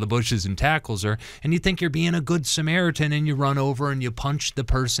jumps out of the bushes and tackles her, and you think you're being a good Samaritan and you run over and you punch the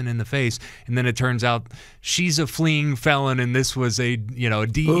person in the face, and then it turns out she's a fleeing felon and this was a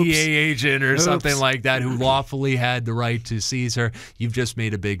DEA agent or something like that who lawfully had the right to seize her. You've just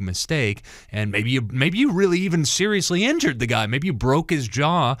made a big mistake, and maybe you really even seriously injured the guy. Maybe you broke his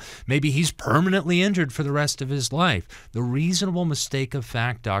jaw. Maybe he's permanently injured for the rest of his life. The reasonable mistake of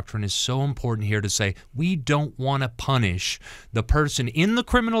fact doctrine is so important here to say we don't want to punish the person in the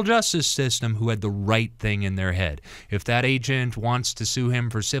criminal justice system who had the right thing in their head. If that agent wants to sue him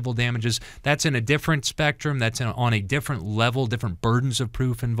for civil damages, that's in a different spectrum. That's on a different level, different burdens of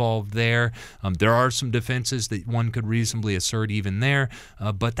proof involved there. There are some defenses that one could reasonably assert even there,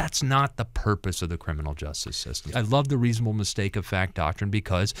 but that's not the purpose of the criminal justice system. I love the reasonable mistake of fact doctrine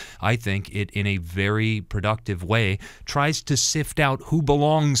because I think it, in a very productive way, tries to sift out who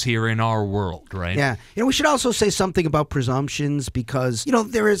belongs here in our world, right? Yeah. We should also say something about presumptions because,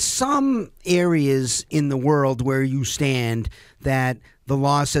 there is some areas in the world where you stand that the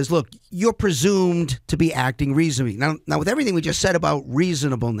law says, look, you're presumed to be acting reasonably. Now, with everything we just said about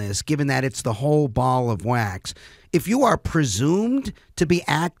reasonableness, given that it's the whole ball of wax, if you are presumed to be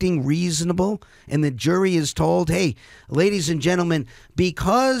acting reasonable and the jury is told, hey, ladies and gentlemen,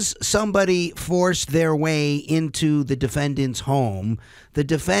 because somebody forced their way into the defendant's home, the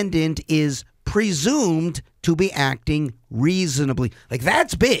defendant is presumed to be acting reasonably. Like,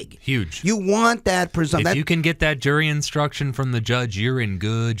 that's big. Huge. You want that presumption. If you can get that jury instruction from the judge, you're in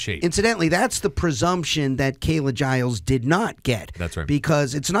good shape. Incidentally, that's the presumption that Kayla Giles did not get. That's right.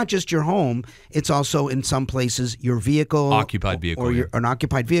 Because it's not just your home, it's also, in some places, your vehicle. Occupied vehicle. Or an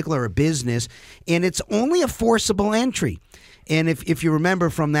occupied vehicle or a business. And it's only a forcible entry. And if you remember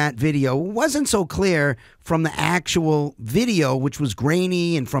from that video, it wasn't so clear from the actual video, which was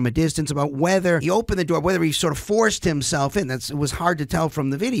grainy and from a distance, about whether he opened the door, whether he sort of forced himself in. It was hard to tell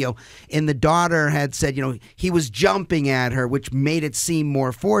from the video. And the daughter had said, he was jumping at her, which made it seem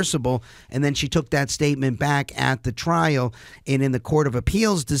more forcible. And then she took that statement back at the trial. And in the Court of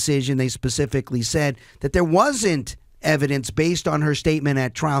Appeals decision, they specifically said that there wasn't evidence based on her statement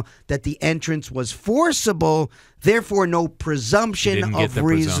at trial that the entrance was forcible, therefore no presumption of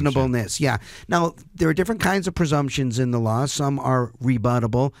reasonableness. Yeah. Now, there are different kinds of presumptions in the law. Some are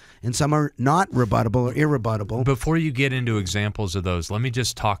rebuttable and some are not rebuttable or irrebuttable. Before you get into examples of those, let me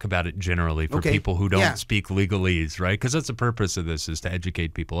just talk about it generally for people who don't speak legalese, right? Because that's the purpose of this, is to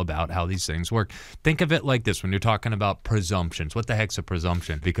educate people about how these things work. Think of it like this when you're talking about presumptions. What the heck's a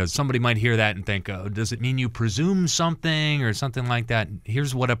presumption? Because somebody might hear that and think, oh, does it mean you presume something or something like that?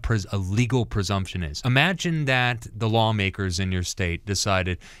 Here's what a legal presumption is. Imagine that the lawmakers in your state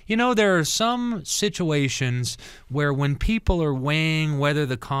decided, you know, there are some situations where when people are weighing whether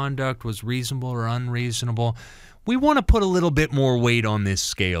the conduct was reasonable or unreasonable, we want to put a little bit more weight on this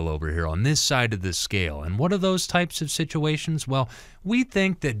scale over here, on this side of the scale. And what are those types of situations? Well, we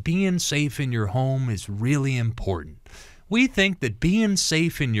think that being safe in your home is really important. We think that being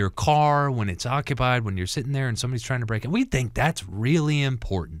safe in your car when it's occupied, when you're sitting there and somebody's trying to break it, we think that's really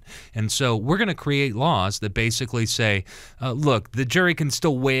important. And so we're going to create laws that basically say, look, the jury can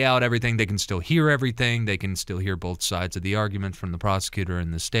still weigh out everything. They can still hear everything. They can still hear both sides of the argument from the prosecutor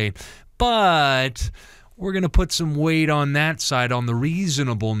and the state. But we're going to put some weight on that side, on the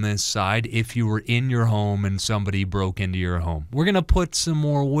reasonableness side, if you were in your home and somebody broke into your home. We're going to put some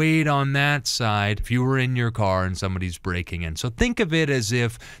more weight on that side if you were in your car and somebody's breaking in. So think of it as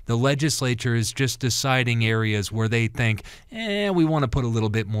if the legislature is just deciding areas where they think, we want to put a little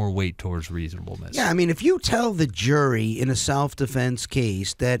bit more weight towards reasonableness. Yeah, I mean, if you tell the jury in a self-defense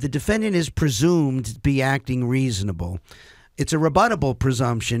case that the defendant is presumed to be acting reasonable, it's a rebuttable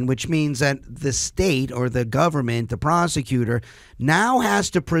presumption, which means that the state or the government, the prosecutor, now has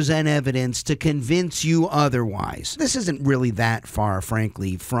to present evidence to convince you otherwise. This isn't really that far,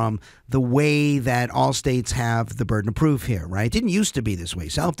 frankly, from the way that all states have the burden of proof here, right? It didn't used to be this way.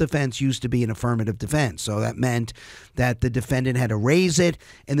 Self-defense used to be an affirmative defense. So that meant that the defendant had to raise it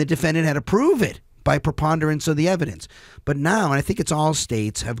and the defendant had to prove it by preponderance of the evidence. But now, and I think it's all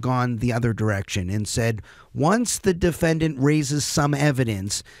states, have gone the other direction and said once the defendant raises some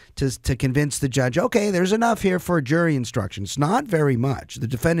evidence to convince the judge, okay, there's enough here for a jury instruction. It's not very much. The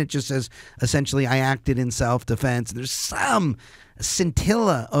defendant just says, essentially, I acted in self-defense. There's some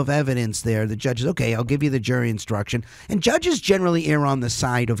scintilla of evidence there. The judge is, okay, I'll give you the jury instruction. And judges generally err on the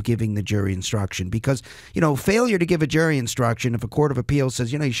side of giving the jury instruction because, failure to give a jury instruction, if a court of appeals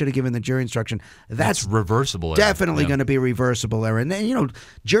says, you should have given the jury instruction, that's reversible error. Definitely going to be a reversible error. And then,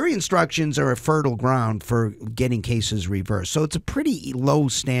 jury instructions are a fertile ground for getting cases reversed. So it's a pretty low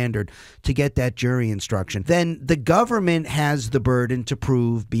standard to get that jury instruction. Then the government has the burden to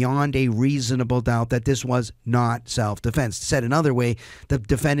prove beyond a reasonable doubt that this was not self-defense. Said another way, the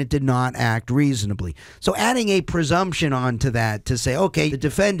defendant did not act reasonably. So adding a presumption onto that to say, okay, the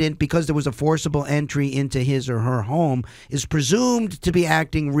defendant, because there was a forcible entry into his or her home, is presumed to be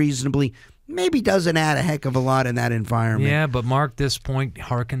acting reasonably, maybe doesn't add a heck of a lot in that environment. Yeah, but Mark, this point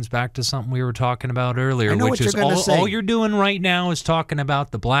harkens back to something we were talking about earlier, which is all you're doing right now is talking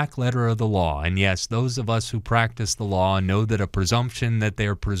about the black letter of the law. And yes, those of us who practice the law know that a presumption that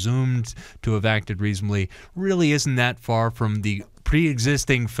they're presumed to have acted reasonably really isn't that far from the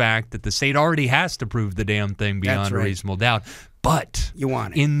pre-existing fact that the state already has to prove the damn thing beyond a reasonable doubt. But you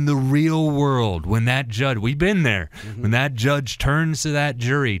want it. In the real world, when that judge, we've been there, when that judge turns to that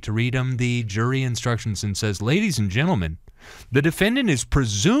jury to read them the jury instructions and says, ladies and gentlemen, the defendant is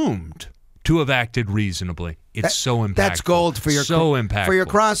presumed to have acted reasonably. It's so impactful. That's gold for your impactful. For your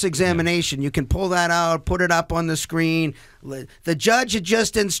cross-examination. Yeah. You can pull that out, put it up on the screen. The judge had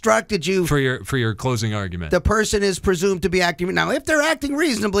just instructed you for your closing argument. The person is presumed to be acting. Now, if they're acting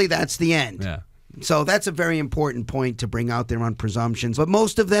reasonably, that's the end. Yeah. So that's a very important point to bring out there on presumptions. But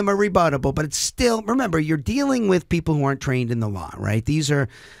most of them are rebuttable. But it's still, remember, you're dealing with people who aren't trained in the law, right? These are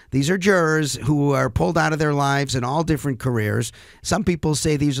jurors who are pulled out of their lives in all different careers. Some people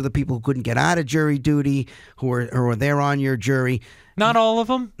say these are the people who couldn't get out of jury duty, who are there on your jury. Not all of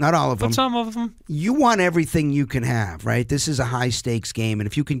them. Not all of them. But some of them. You want everything you can have, right? This is a high-stakes game, and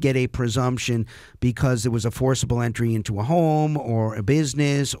if you can get a presumption because there was a forcible entry into a home or a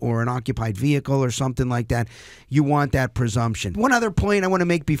business or an occupied vehicle or something like that, you want that presumption. One other point I want to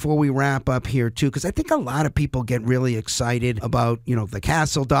make before we wrap up here, too, because I think a lot of people get really excited about, the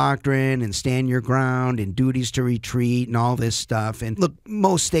Castle Doctrine and stand your ground and duties to retreat and all this stuff. And look,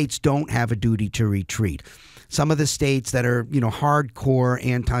 most states don't have a duty to retreat. Some of the states that are, hardcore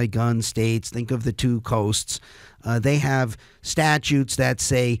anti-gun states, think of the two coasts, they have statutes that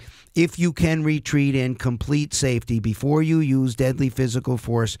say if you can retreat in complete safety before you use deadly physical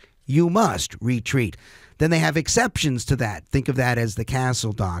force, you must retreat. Then they have exceptions to that. Think of that as the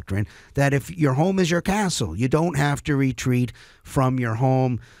castle doctrine, that if your home is your castle, you don't have to retreat from your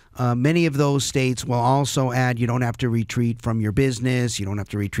home. Many of those states will also add you don't have to retreat from your business. You don't have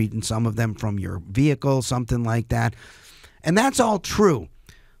to retreat in some of them from your vehicle, something like that. And that's all true.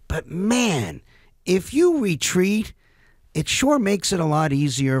 But man, if you retreat, it sure makes it a lot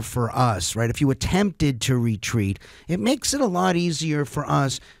easier for us, right? If you attempted to retreat, it makes it a lot easier for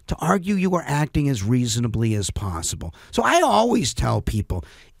us to argue you are acting as reasonably as possible. So I always tell people,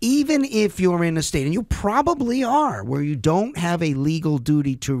 even if you're in a state, and you probably are, where you don't have a legal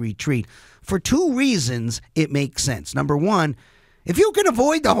duty to retreat, for two reasons it makes sense. Number one, if you can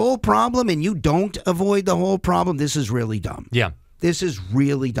avoid the whole problem and you don't avoid the whole problem, this is really dumb. Yeah. This is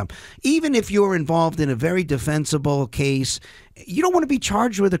really dumb. Even if you're involved in a very defensible case, you don't want to be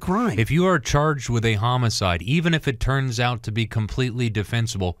charged with a crime. If you are charged with a homicide, even if it turns out to be completely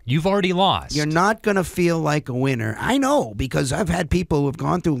defensible, you've already lost. You're not going to feel like a winner. I know, because I've had people who have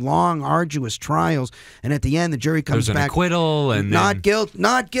gone through long, arduous trials, and at the end, the jury comes back. There's an acquittal, and not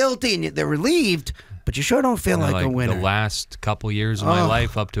guilty, and they're relieved. But you sure don't feel like a winner. The last couple years of my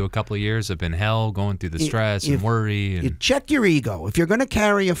life, up to a couple of years, have been hell, going through the stress and worry. You check your ego. If you're going to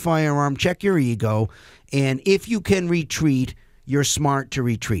carry a firearm, check your ego. And if you can retreat, you're smart to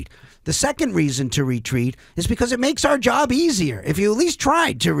retreat. The second reason to retreat is because it makes our job easier. If you at least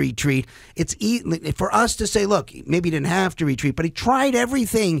tried to retreat, it's for us to say, look, maybe he didn't have to retreat, but he tried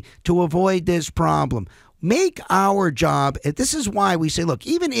everything to avoid this problem. Make our job, this is why we say, look,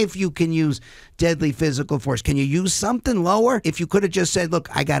 even if you can use deadly physical force, can you use something lower? If you could have just said, look,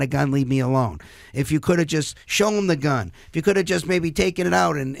 I got a gun, leave me alone. If you could have just shown the gun. If you could have just maybe taken it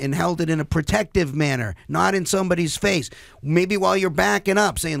out and held it in a protective manner, not in somebody's face. Maybe while you're backing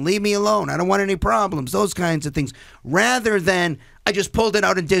up, saying, leave me alone, I don't want any problems, those kinds of things. Rather than, I just pulled it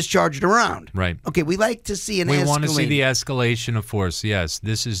out and discharged around. Right. Okay, we like to see an escalation. We want to see the escalation of force, yes.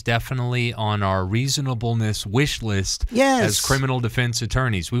 This is definitely on our reasonableness wish list as criminal defense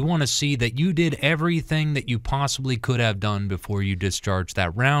attorneys. We want to see that you did everything that you possibly could have done before you discharged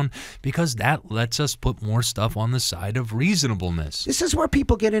that round, because that lets us put more stuff on the side of reasonableness. This is where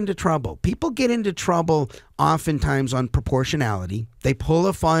people get into trouble. People get into trouble oftentimes on proportionality. They pull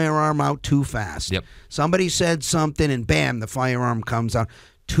a firearm out too fast. Yep. Somebody said something and bam, the firearm comes out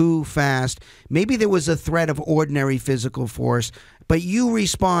too fast. Maybe there was a threat of ordinary physical force, but you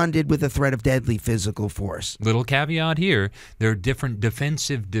responded with a threat of deadly physical force. Little caveat here, there are different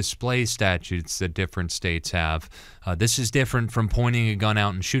defensive display statutes that different states have. This is different from pointing a gun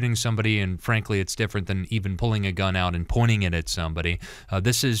out and shooting somebody, and frankly, it's different than even pulling a gun out and pointing it at somebody.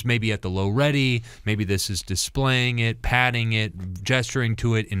 This is maybe at the low ready, maybe this is displaying it, patting it, gesturing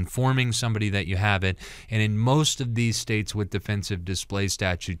to it, informing somebody that you have it. And in most of these states with defensive display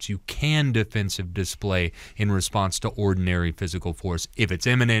statutes, you can defensive display in response to ordinary physical force. If it's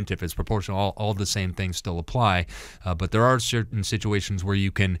imminent, if it's proportional, all the same things still apply. But there are certain situations where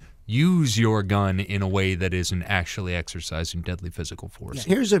you can use your gun in a way that isn't actually exercising deadly physical force.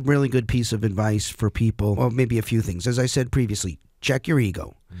 Here's a really good piece of advice for people. Well, maybe a few things. As I said previously, check your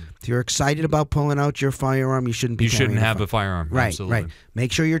ego. If you're excited about pulling out your firearm, you shouldn't be carrying You shouldn't have a firearm. Right, Absolutely. right.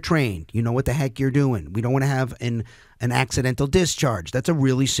 Make sure you're trained. You know what the heck you're doing. We don't want to have an accidental discharge. That's a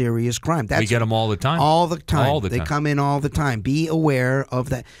really serious crime. We get them all the time. All the time. All the time. They come in all the time. Be aware of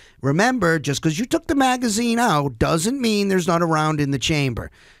that. Remember, just because you took the magazine out doesn't mean there's not a round in the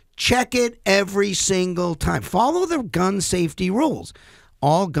chamber. Check it every single time. Follow the gun safety rules.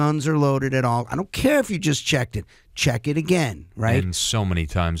 All guns are loaded at all. I don't care if you just checked it. Check it again, right? And so many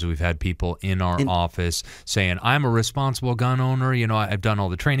times we've had people in our office saying, I'm a responsible gun owner. You know, I've done all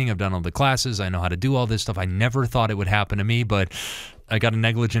the training. I've done all the classes. I know how to do all this stuff. I never thought it would happen to me, but I got a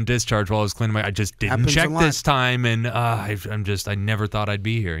negligent discharge while I was cleaning I just didn't check this time, and I never thought I'd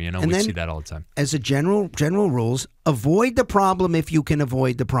be here. You know, we see that all the time. As a general rules, avoid the problem if you can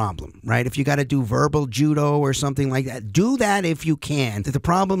avoid the problem, right? If you got to do verbal judo or something like that, do that if you can. If the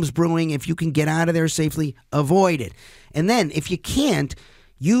problem's brewing, if you can get out of there safely, avoid it. And then if you can't,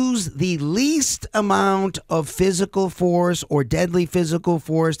 use the least amount of physical force or deadly physical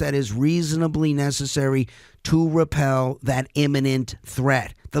force that is reasonably necessary to repel that imminent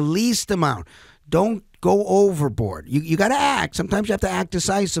threat. The least amount. Don't go overboard. You got to act. Sometimes you have to act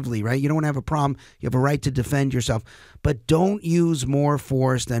decisively, right? You don't have a problem. You have a right to defend yourself. But don't use more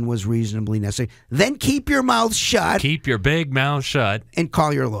force than was reasonably necessary. Then keep your mouth shut. Keep your big mouth shut. And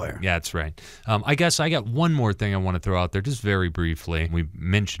call your lawyer. Yeah, that's right. I guess I got one more thing I want to throw out there, just very briefly. We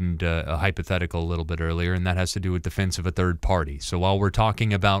mentioned a hypothetical a little bit earlier, and that has to do with defense of a third party. So while we're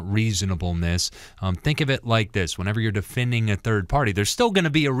talking about reasonableness, think of it like this. Whenever you're defending a third party, there's still going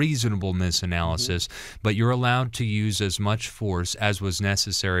to be a reasonableness analysis. but you're allowed to use as much force as was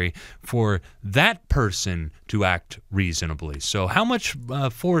necessary for that person to act reasonably. So how much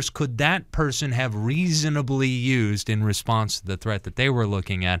force could that person have reasonably used in response to the threat that they were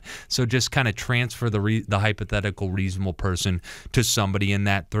looking at? So just kind of transfer the hypothetical reasonable person to somebody in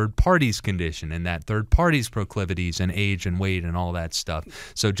that third party's condition and that third party's proclivities and age and weight and all that stuff.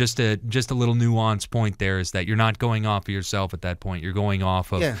 So just a little nuance point there is that you're not going off of yourself at that point. You're going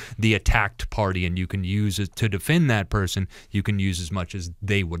off of the attacked party, and you can use it to defend that person. You can use as much as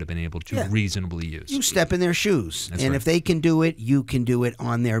they would have been able to reasonably use. You step in their shoes. That's and right. if they can do it, you can do it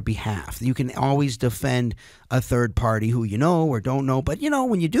on their behalf. You can always defend a third party who you know or don't know. But,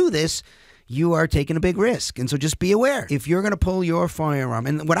 when you do this, you are taking a big risk. And so just be aware. If you're going to pull your firearm,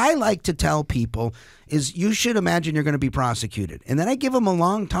 and what I like to tell people is you should imagine you're going to be prosecuted. And then I give them a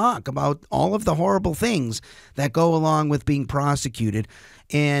long talk about all of the horrible things that go along with being prosecuted.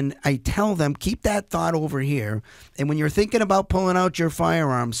 And I tell them, keep that thought over here. And when you're thinking about pulling out your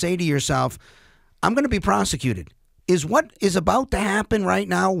firearm, say to yourself, I'm going to be prosecuted. Is what is about to happen right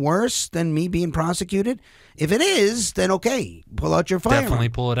now worse than me being prosecuted? If it is, then okay, pull out your firearm. Definitely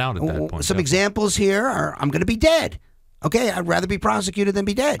pull it out at that point. Some examples here are, I'm going to be dead. Okay, I'd rather be prosecuted than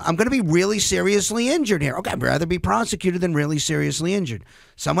be dead. I'm going to be really seriously injured here. Okay, I'd rather be prosecuted than really seriously injured.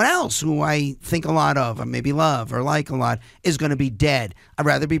 Someone else who I think a lot of, or maybe love or like a lot, is going to be dead. I'd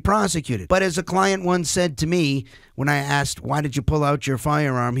rather be prosecuted. But as a client once said to me, when I asked, why did you pull out your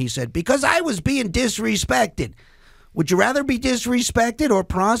firearm? He said, because I was being disrespected. Would you rather be disrespected or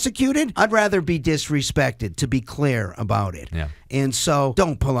prosecuted? I'd rather be disrespected, to be clear about it. Yeah. And so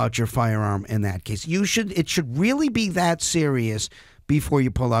don't pull out your firearm in that case. It should really be that serious before you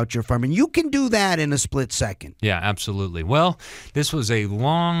pull out your firearm. And you can do that in a split second. Yeah, absolutely. Well, this was a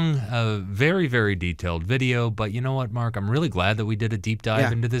long, very, very detailed video. But you know what, Mark? I'm really glad that we did a deep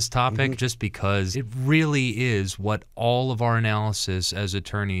dive into this topic just because it really is what all of our analysis as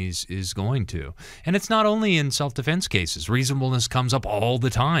attorneys is going to. And it's not only in self-defense cases. Reasonableness comes up all the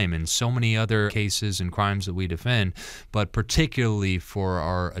time in so many other cases and crimes that we defend, but particularly for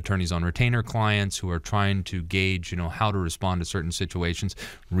our attorneys on retainer clients who are trying to gauge, how to respond to certain situations.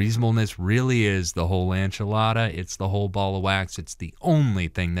 Reasonableness really is the whole enchilada. It's the whole ball of wax. It's the only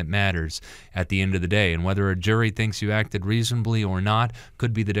thing that matters at the end of the day. And whether a jury thinks you acted reasonably or not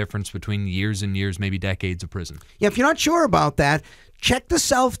could be the difference between years and years, maybe decades of prison. Yeah, if you're not sure about that, check the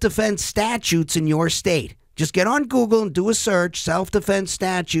self-defense statutes in your state. Just get on Google and do a search, self-defense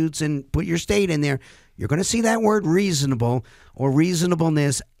statutes, and put your state in there. You're going to see that word reasonable or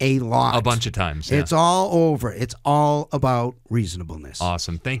reasonableness a lot. A bunch of times. Yeah. It's all over. It's all about reasonableness.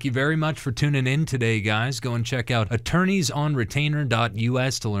 Awesome. Thank you very much for tuning in today, guys. Go and check out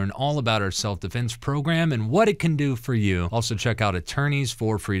attorneysonretainer.us to learn all about our self-defense program and what it can do for you. Also, check out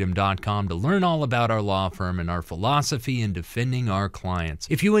attorneysforfreedom.com to learn all about our law firm and our philosophy in defending our clients.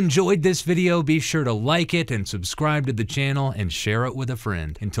 If you enjoyed this video, be sure to like it and subscribe to the channel and share it with a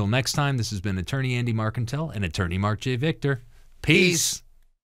friend. Until next time, this has been Attorney Andy Marcantel and Attorney Marc J. Victor. Peace.